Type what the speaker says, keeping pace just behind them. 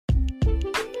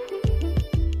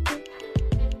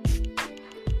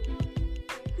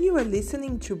you are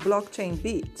listening to Blockchain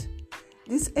Beat.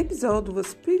 This episode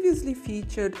was previously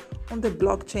featured on the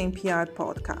Blockchain PR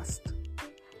podcast.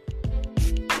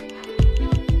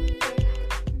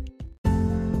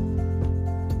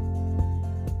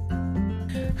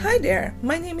 Hi there,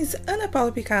 my name is Ana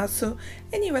Paula Picasso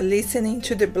and you are listening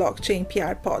to the Blockchain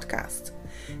PR podcast.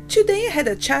 Today I had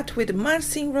a chat with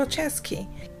Marcin Rzetecki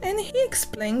and he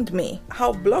explained me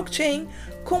how blockchain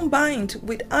combined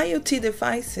with IoT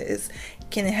devices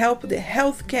can help the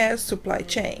healthcare supply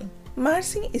chain.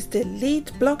 Marcin is the lead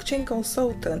blockchain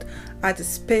consultant at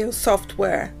Espeo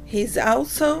Software. He is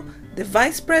also the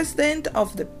vice president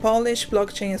of the Polish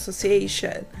Blockchain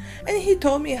Association, and he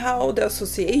told me how the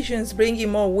association is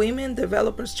bringing more women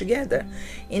developers together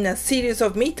in a series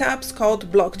of meetups called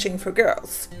Blockchain for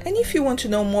Girls. And if you want to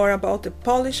know more about the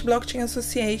Polish Blockchain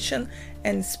Association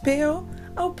and Espeo,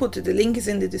 I'll put the links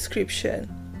in the description.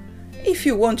 If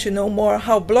you want to know more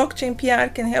how blockchain PR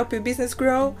can help your business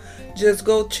grow, just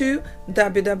go to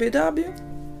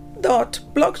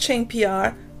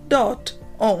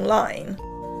www.blockchainpr.online.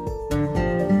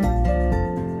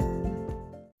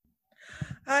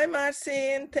 Hi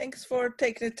Marcin, thanks for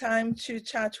taking the time to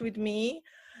chat with me.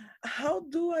 How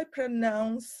do I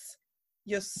pronounce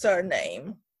your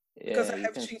surname? Because I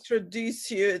have to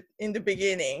introduce you in the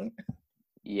beginning.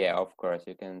 Yeah, of course,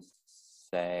 you can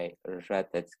say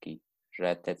Rzetecki.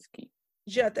 Rzetecki.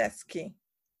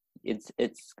 It's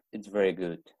very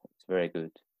good. It's very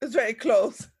good. It's very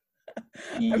close.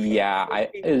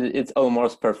 It's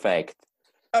almost perfect.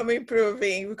 I'm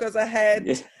improving because I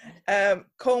had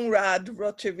Konrad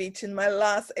Rotchevich in my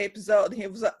last episode. He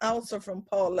was also from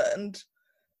Poland.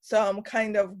 So I'm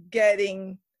kind of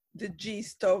getting the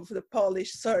gist of the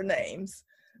Polish surnames.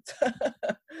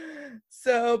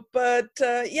 So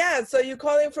you're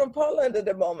calling from Poland at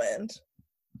the moment.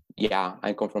 Yeah,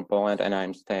 I come from Poland and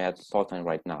I'm staying at Poznań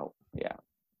right now. Yeah.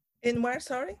 In where,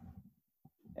 sorry?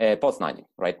 Poznań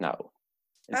right now.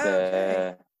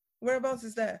 Okay. Whereabouts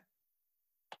is that?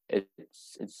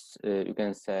 It's you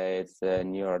can say it's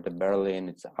near the Berlin.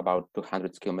 It's about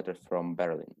 200 kilometers from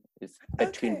Berlin. It's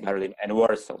between Berlin and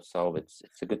Warsaw, so it's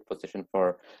a good position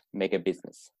for make a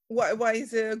business. Why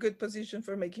is it a good position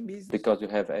for making business? Because you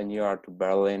have a near to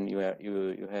Berlin, you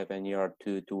have a near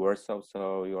to Warsaw,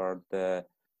 so you are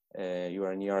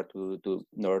near to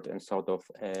north and south of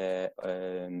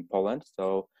Poland.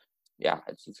 So yeah,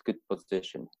 it's a good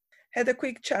position. Had a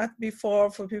quick chat before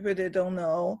for people that don't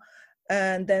know.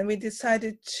 And then we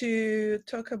decided to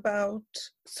talk about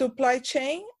supply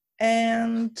chain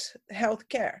and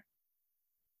healthcare.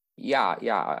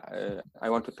 I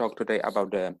want to talk today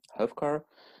about the healthcare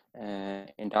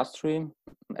industry,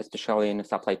 especially in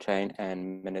supply chain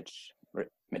and manage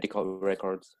medical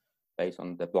records based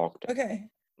on the blockchain. Okay.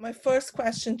 My first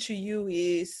question to you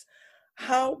is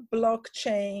how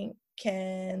blockchain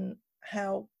can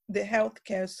help the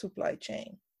healthcare supply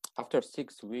chain? After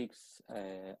 6 weeks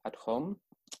at home,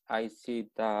 I see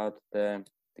that the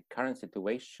current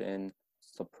situation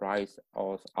surprised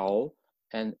us all,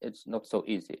 and it's not so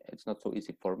easy. It's not so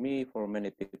easy for me, for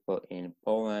many people in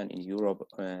Poland, in Europe,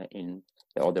 in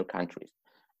the other countries.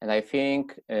 And I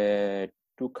think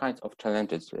two kinds of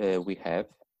challenges we have.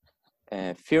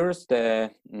 First,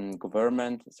 the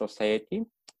government, society,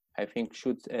 I think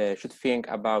should think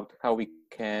about how we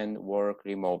can work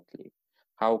remotely.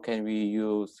 How can we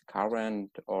use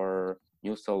current or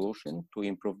new solution to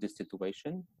improve this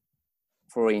situation?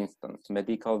 For instance,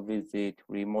 medical visit,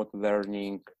 remote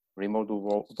learning, remote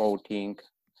voting,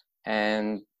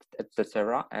 and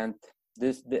etc. And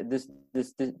this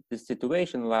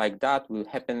situation like that will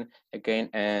happen again,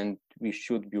 and we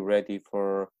should be ready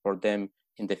for them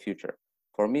in the future.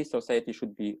 For me, society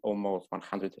should be almost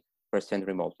 100%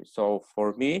 remotely. So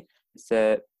for me, it's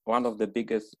one of the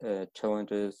biggest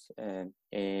challenges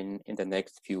in the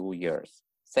next few years.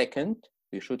 Second,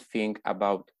 we should think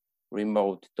about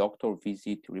remote doctor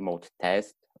visit, remote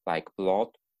test like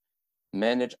blood,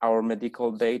 manage our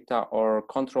medical data, or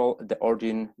control the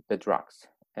origin the drugs.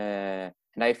 And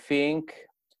I think,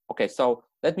 so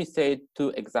let me say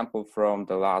two examples from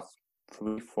the last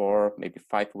 3, 4, maybe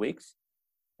 5 weeks.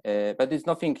 But it's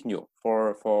nothing new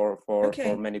for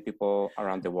many people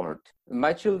around the world.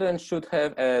 My children should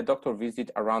have a doctor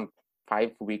visit around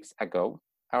 5 weeks ago,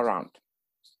 around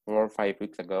 4 or 5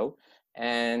 weeks ago,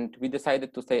 and we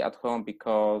decided to stay at home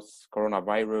because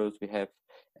coronavirus. We have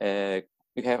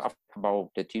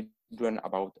about the children,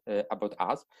 about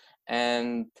us,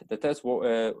 and the tests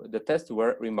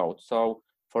were remote. So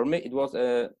for me, it was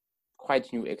a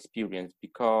quite new experience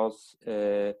because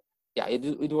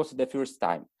it was the first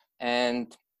time.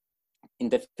 And in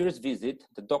the first visit,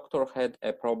 the doctor had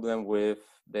a problem with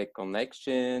the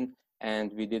connection,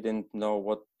 and we didn't know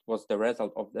what was the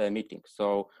result of the meeting. So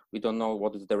we don't know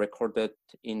what is the recorded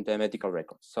in the medical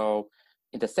record. So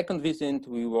in the second visit,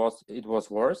 it was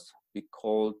worse. We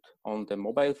called on the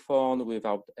mobile phone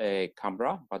without a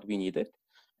camera, but we needed.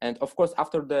 And of course,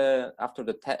 after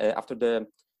the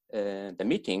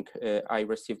meeting, I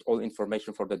received all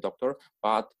information for the doctor.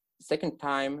 But second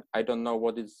time, I don't know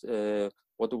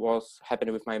what was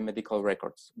happening with my medical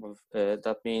records.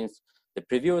 That means the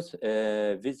previous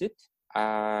visit,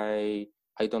 I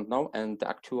don't know, and the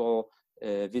actual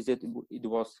visit, it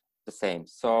was the same.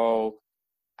 So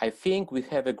I think we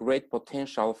have a great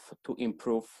potential to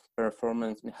improve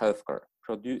performance in healthcare,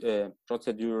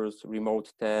 procedures, remote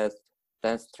tests,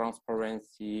 less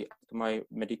transparency to my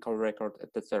medical record,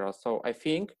 etc. So I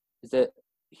think it's a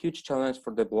huge challenge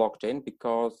for the blockchain,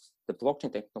 because the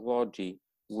blockchain technology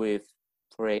with,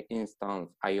 for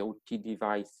instance, IoT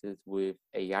devices with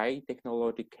AI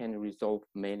technology can resolve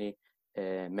many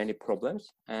problems,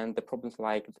 and the problems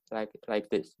like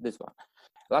this one.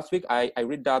 Last week, I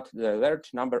read that the large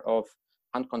number of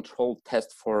uncontrolled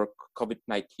tests for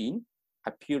COVID-19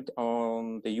 appeared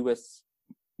on the US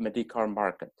medical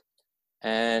market.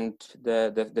 And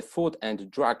the Food and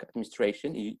Drug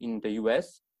Administration in the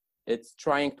US, it's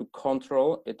trying to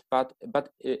control it, but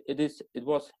it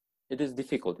is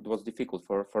difficult. It was difficult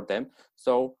for them.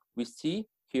 So we see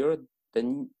here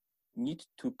the need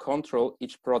to control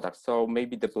each product. So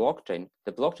maybe the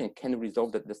blockchain can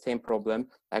resolve the same problem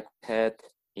like we had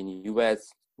in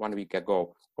US 1 week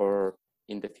ago or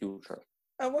in the future.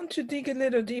 I want to dig a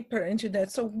little deeper into that.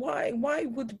 So why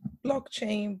would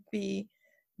blockchain be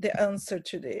the answer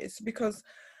to this? Because,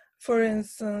 for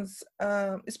instance,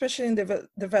 especially in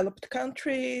developed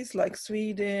countries like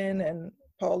Sweden and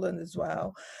Poland as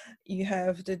well, you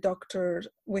have the doctor.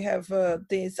 We have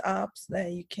these apps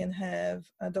that you can have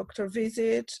a doctor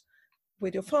visit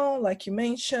with your phone, like you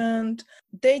mentioned.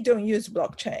 They don't use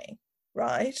blockchain,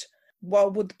 right?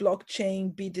 What would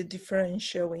blockchain be the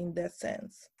differential in that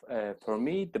sense? For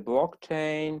me, the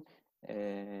blockchain,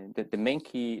 the main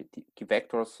key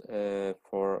vectors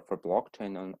for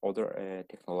blockchain and other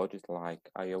technologies like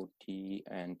IoT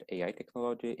and AI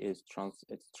technology is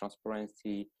its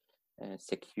transparency,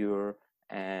 secure,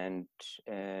 and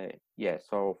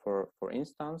So for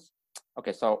instance,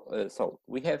 okay, so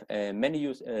we have many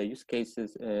use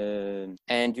cases,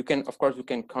 and you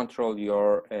can control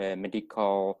your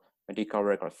medical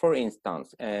record. For instance,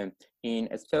 in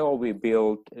Espeo, we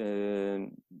built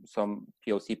some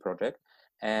POC project,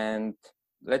 and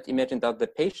let's imagine that the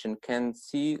patient can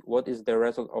see what is the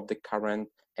result of the current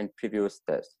and previous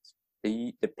tests.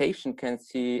 The patient can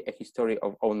see a history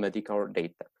of own medical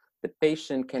data. The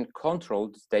patient can control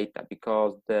this data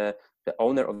because the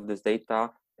owner of this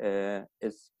data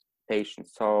is patient.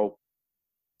 So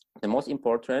the most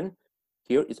important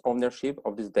here is ownership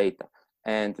of this data,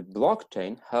 and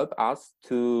blockchain help us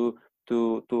to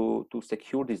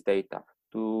secure this data.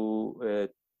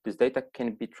 This data can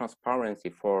be transparency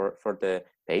for the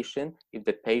patient. If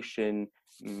the patient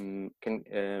can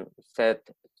set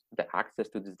the access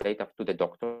to this data to the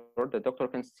doctor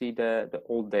can see the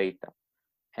old data.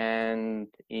 And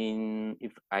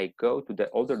if I go to the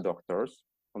older doctors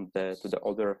to the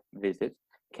older visits,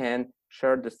 can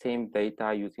share the same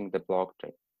data using the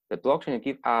blockchain. The blockchain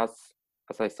gives us,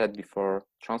 as I said before,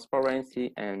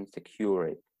 transparency and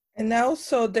security. And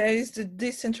also there is the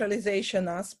decentralization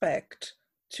aspect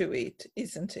to it,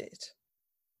 isn't it?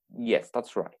 Yes,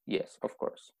 that's right. Yes, of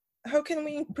course. How can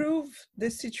we improve the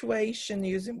situation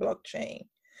using blockchain?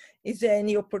 Is there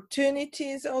any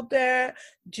opportunities out there?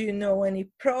 Do you know any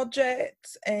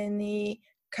projects, any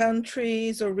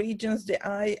countries or regions that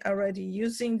are already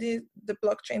using the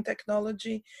blockchain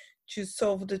technology to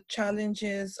solve the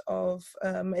challenges of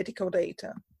medical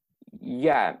data?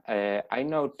 Yeah, I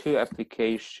know two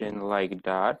applications like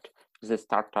that. The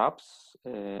startups,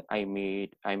 I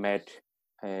met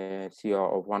CEO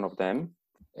of one of them.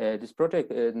 This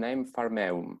project named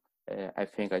Farmeum. I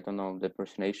think, I don't know, the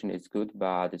pronunciation is good,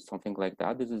 but it's something like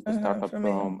that. This is the startup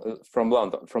from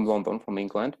London, from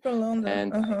England. From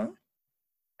London.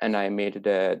 And I made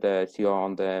the CEO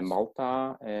on the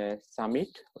Malta summit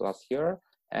last year.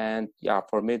 And yeah,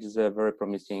 for me, this is a very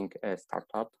promising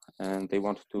startup, and they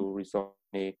want to resolve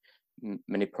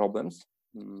many problems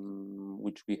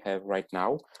which we have right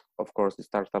now. Of course, the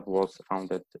startup was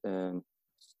founded,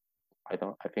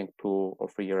 I think 2 or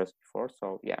 3 years before.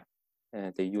 So yeah,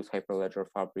 they use Hyperledger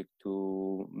Fabric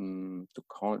to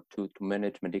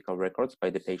manage medical records by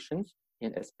the patients.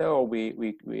 In Espeo,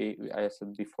 I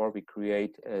said before, we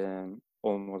create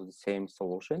almost the same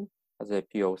solution. as a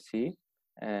POC,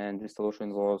 and the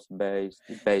solution was based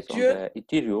on the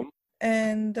Ethereum.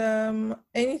 And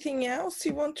anything else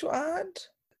you want to add?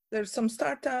 There's some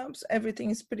startups, everything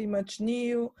is pretty much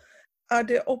new. Are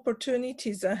there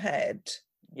opportunities ahead?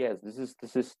 Yes, this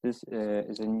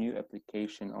is a new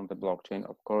application on the blockchain.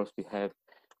 Of course, we have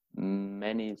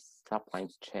many supply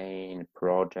chain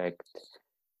projects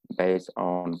based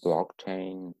on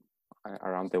blockchain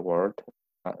around the world,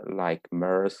 like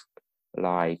Maersk,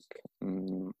 like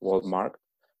Walmart.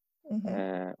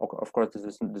 Of course, this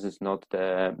is not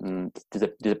the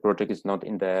this project is not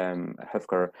in the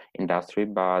healthcare industry.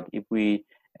 But if we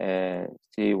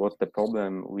see what's the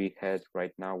problem we had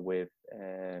right now with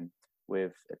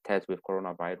tests with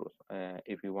coronavirus,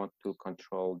 if we want to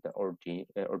control the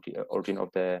origin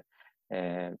of the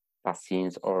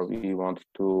vaccines, or we want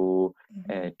to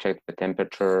check the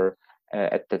temperature,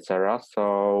 etc.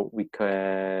 So we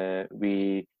can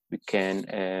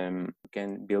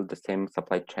build the same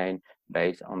supply chain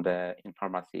based on the in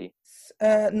pharmacy.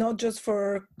 Not just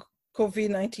for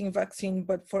COVID-19 vaccine,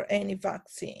 but for any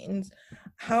vaccines.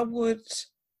 How would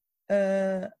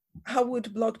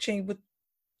blockchain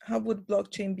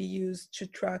be used to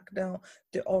track down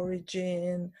the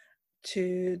origin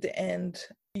to the end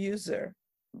user?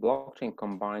 Blockchain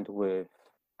combined with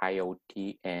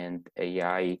IoT and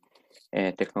AI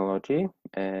technology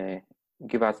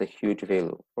give us a huge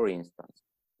value. For instance,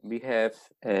 we have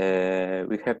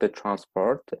the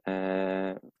transport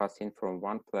vaccine from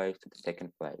one place to the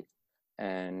second place,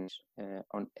 and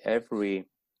on every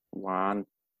 1-2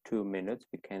 minutes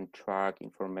we can track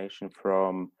information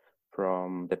from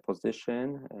the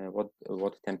position,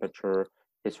 what temperature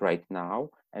is right now,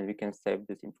 and we can save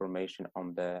this information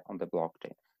on the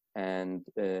blockchain. And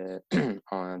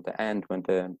on the end, when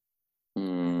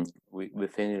we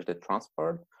finish the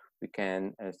transport, we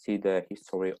can see the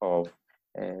history of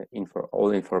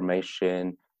all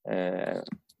information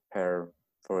per,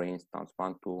 for instance,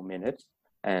 1-2 minutes.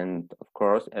 And of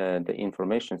course, the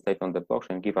information saved on the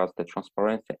blockchain give us the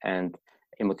transparency and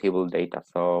immutable data.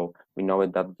 So we know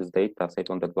that this data saved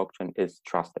on the blockchain is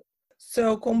trusted.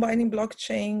 So combining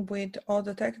blockchain with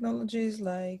other technologies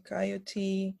like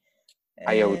IoT,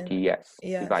 yes.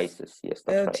 Devices, yes,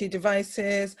 that's IoT right.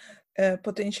 devices,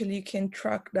 potentially you can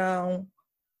track down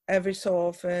every so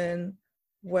often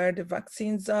where the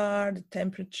vaccines are, the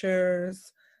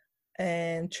temperatures,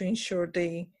 and to ensure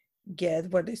they get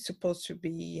what they're supposed to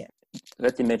be.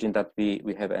 Let's imagine that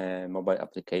we have a mobile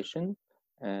application,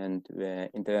 and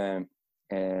in the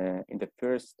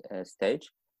first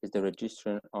stage is the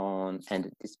registration on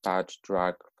and dispatch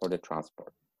drug for the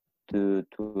transport. To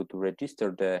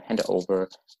register the handover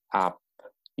app,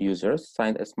 users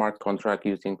signed a smart contract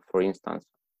using, for instance,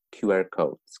 QR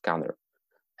code scanner.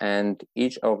 And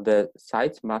each of the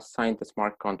sites must sign the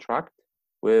smart contract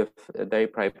with their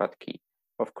private key.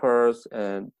 Of course,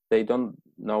 they don't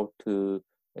know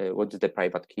what is the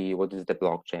private key, what is the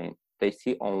blockchain. They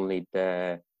see only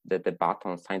the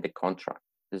button sign the contract.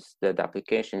 The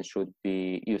application should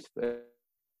be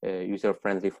user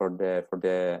friendly for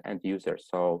the end user.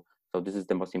 So this is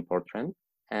the most important.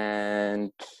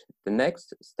 And the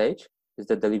next stage is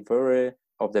the delivery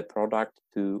of the product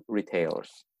to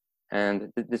retailers.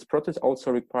 And this process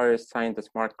also requires signing the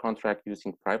smart contract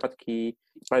using private keys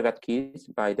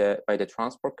by the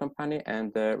transport company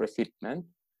and the recipient.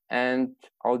 And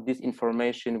all this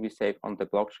information we save on the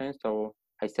blockchain. So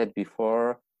I said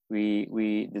before,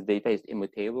 the data is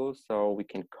immutable, so we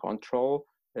can control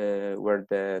where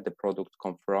the products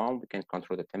come from. We can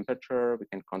control the temperature. We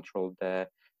can control the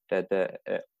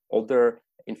other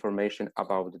information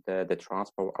about the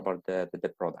transport, about the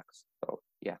products. So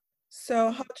yeah.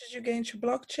 So how did you get into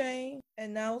blockchain?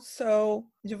 And also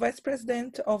you're vice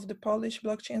president of the Polish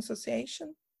Blockchain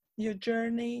Association. Your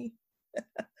journey,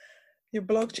 your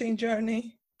blockchain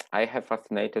journey. I have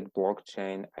fascinated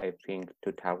blockchain, I think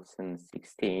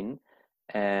 2016.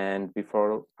 And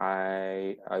before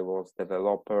I was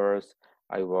developers,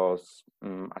 I was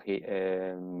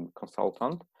a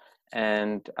consultant,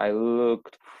 and I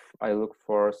looked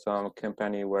for some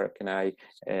company where can I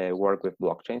work with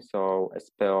blockchain. So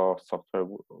Espeo software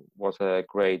was a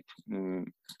great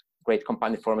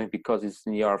company for me because it's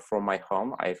near from my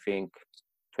home. I think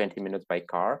 20 minutes by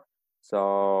car.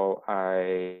 So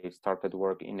I started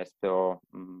work in Espeo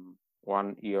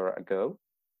 1 year ago,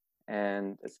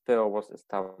 and Espeo was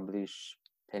established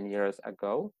 10 years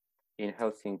ago in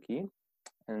Helsinki.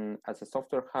 And as a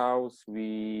software house,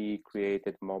 we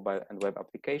created mobile and web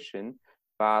application.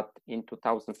 But in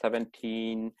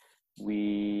 2017,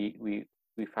 we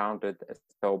founded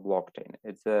Espeo blockchain.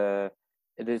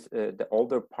 it is the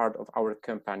older part of our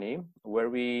company where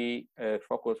we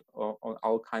focus on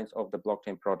all kinds of the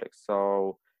blockchain projects.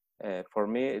 So for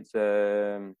me, it's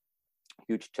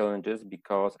huge challenges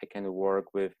because I can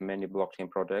work with many blockchain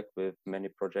projects, with many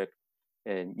project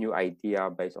new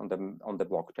idea based on the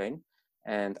blockchain.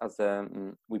 And as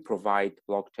we provide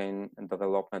blockchain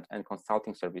development and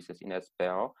consulting services in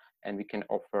Espeo, and we can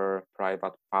offer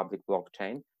private public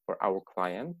blockchain for our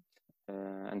client.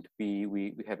 And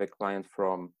we have a client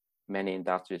from many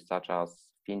industries such as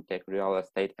fintech, real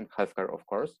estate, and healthcare, of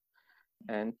course.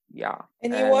 And yeah.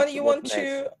 And you want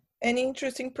to any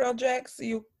interesting projects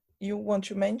you want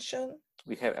to mention?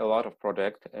 We have a lot of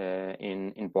projects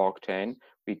in blockchain.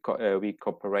 We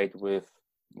cooperate with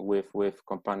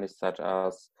companies such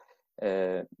as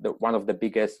one of the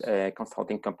biggest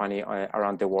consulting company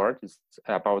around the world. It's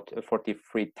about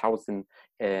 43,000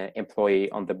 employee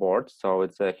on the board, so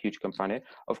it's a huge company.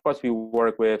 Of course, we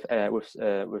work with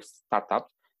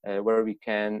startups where we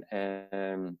can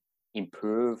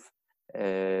improve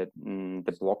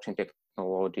the blockchain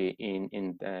technology in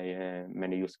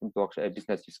many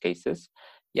business use cases.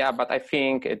 Yeah, but I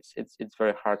think it's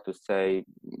very hard to say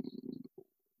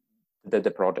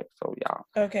the project. So yeah.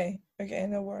 Okay,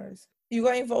 no worries. You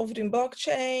got involved in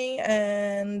blockchain,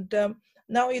 and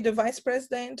now you're the vice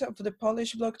president of the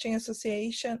Polish Blockchain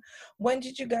Association. When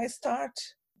did you guys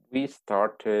start? We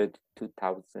started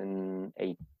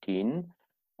 2018,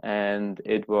 and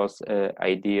it was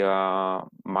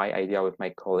my idea with my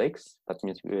colleagues. That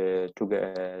means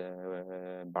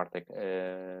Bartek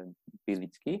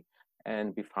Bilicki,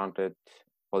 and we founded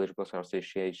Polish Blockchain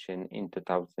Association in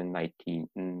 2018.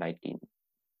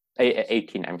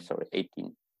 I'm sorry,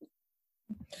 18.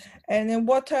 And then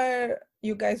what are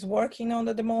you guys working on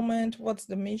at the moment? What's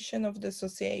the mission of the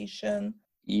association?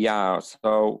 Yeah,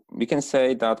 so we can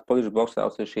say that Polish Blockchain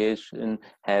Association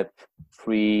have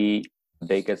three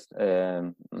biggest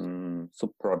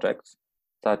sub-projects,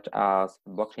 such as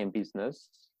blockchain business.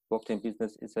 Blockchain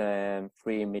business is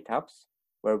free meetups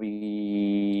where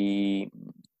we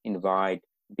invite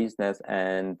business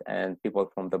and people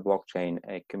from the blockchain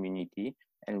community,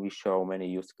 and we show many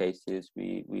use cases.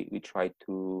 We try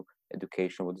to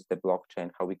education what is the blockchain,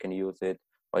 how we can use it,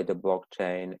 why the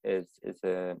blockchain is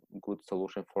a good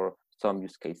solution for some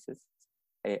use cases.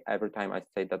 Every time I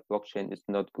say that blockchain is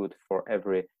not good for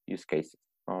every use case.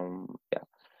 Yeah.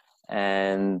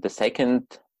 And the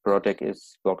second project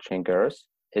is Blockchain Girls.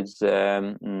 It's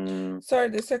sorry,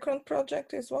 the second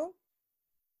project is what?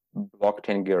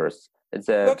 Blockchain Girls. It's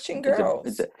a Blockchain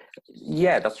Girls.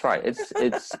 Yeah, that's right. It's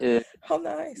how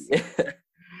nice.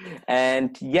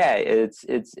 And yeah, it's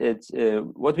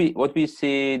what we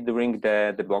see during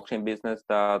the blockchain business,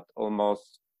 that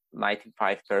almost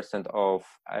 95% of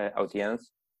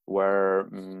audience were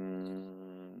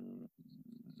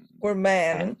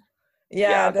men.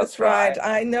 Yeah, that's right.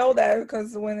 I know that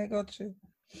because when I go to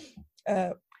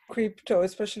crypto,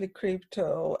 especially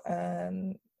crypto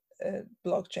and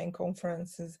blockchain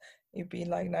conferences, it'd be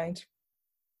like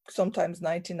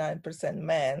 99%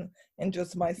 men, and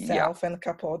just myself and a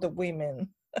couple of the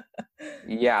women.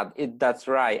 Yeah, that's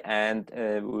right. And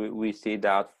we see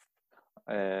that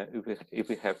if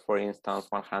we have, for instance,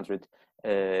 100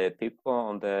 people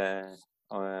on the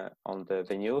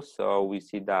venue, so we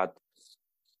see that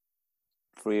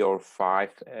 3 or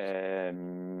 5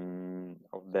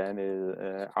 of them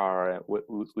are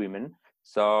women.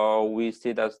 So we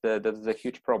see that's a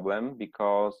huge problem,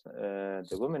 because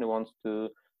the women want to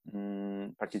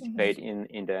participate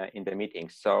in the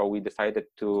meetings. So we decided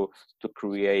to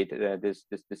create this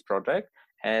project,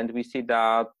 and we see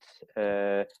that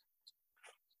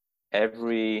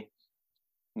every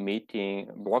meeting,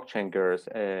 Blockchain Girls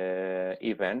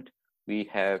event, we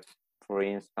have, for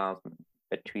instance,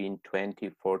 between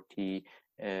 20-40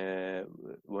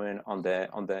 women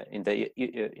in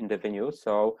the venue.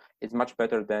 So it's much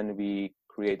better than we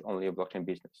create only a blockchain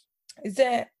business. Is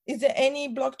there any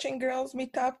Blockchain Girls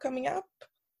meetup coming up?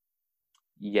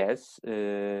 Yes,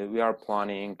 we are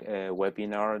planning a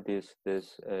webinar this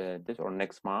or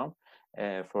next month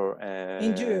for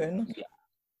in June.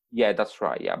 Yeah, that's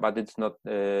right. Yeah, but it's not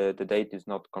the date is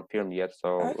not confirmed yet.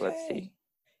 So okay. Let's see.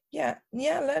 Yeah.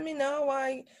 Let me know.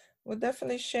 I will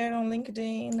definitely share on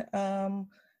LinkedIn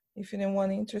if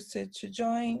anyone interested to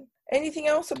join. Anything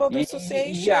else about the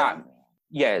association? Yeah.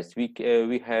 Yes, we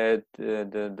had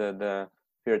the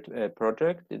third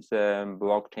project. It's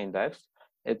blockchain devs.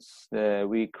 It's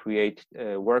we create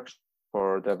workshops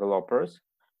for developers.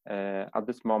 At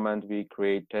this moment, we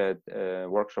created a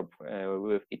workshop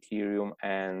with Ethereum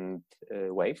and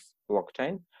Waves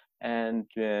blockchain, and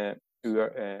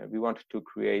we wanted to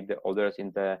create the others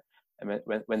in the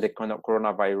when the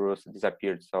coronavirus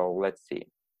disappeared. So let's see.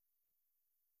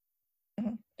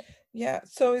 Yeah,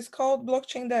 so it's called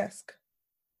Blockchain Desk.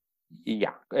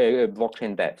 Yeah,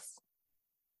 blockchain devs.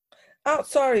 Oh,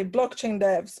 sorry, Blockchain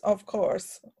Devs, of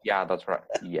course. Yeah, that's right.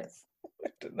 Yes. I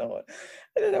don't know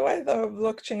why I thought of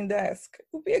Blockchain Desk. It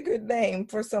would be a good name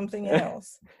for something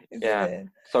else, isn't Yeah. it?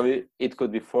 So it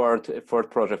could be fourth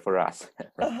project for us.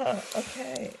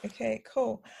 Okay,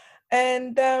 cool.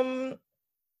 And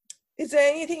is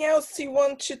there anything else you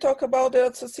want to talk about the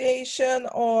association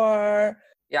or?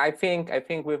 Yeah, I think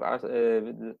with us,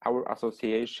 our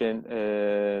association,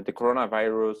 the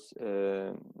coronavirus,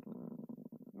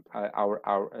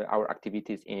 our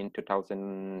activities in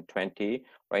 2020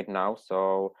 right now.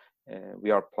 So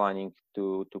we are planning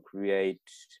to create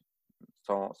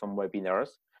some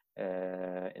webinars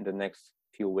in the next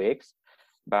few weeks.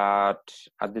 But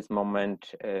at this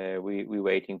moment, we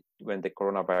waiting when the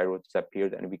coronavirus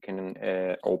disappeared and we can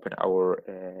open our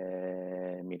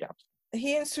meetups.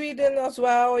 Here in Sweden as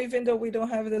well, even though we don't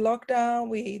have the lockdown,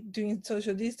 we doing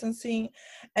social distancing,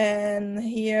 and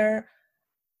here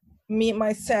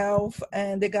myself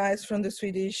and the guys from the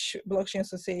Swedish Blockchain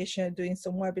Association are doing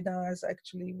some webinars.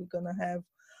 Actually, we're gonna have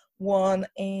one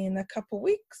in a couple of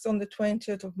weeks on the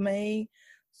 20th of May.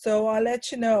 So I'll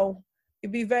let you know.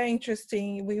 It'd be very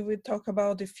interesting. We will talk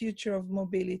about the future of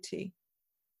mobility.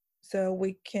 So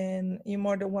you're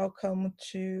more than welcome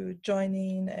to join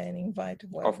in and invite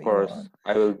whoever Of course, you want.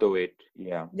 I will do it.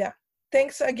 Yeah. Yeah.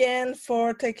 Thanks again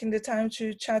for taking the time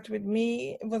to chat with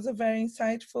me. It was a very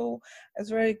insightful. It's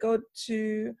very good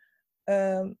to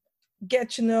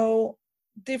get to know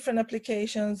different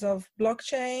applications of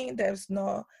blockchain that's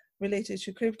not related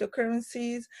to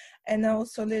cryptocurrencies, and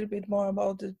also a little bit more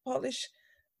about the Polish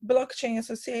Blockchain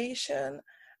Association.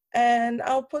 And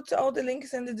I'll put all the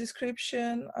links in the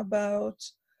description about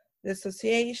the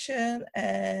association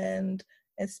and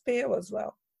Espeo as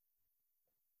well.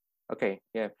 Okay.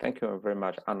 Yeah. Thank you very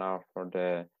much, Anna, for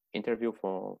the interview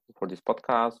for this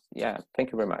podcast. Yeah.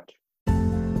 Thank you very much.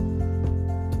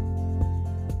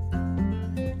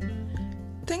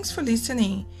 Thanks for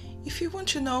listening. If you want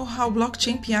to know how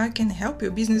Blockchain PR can help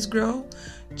your business grow,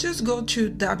 just go to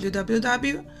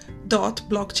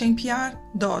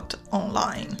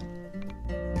www.blockchainpr.online.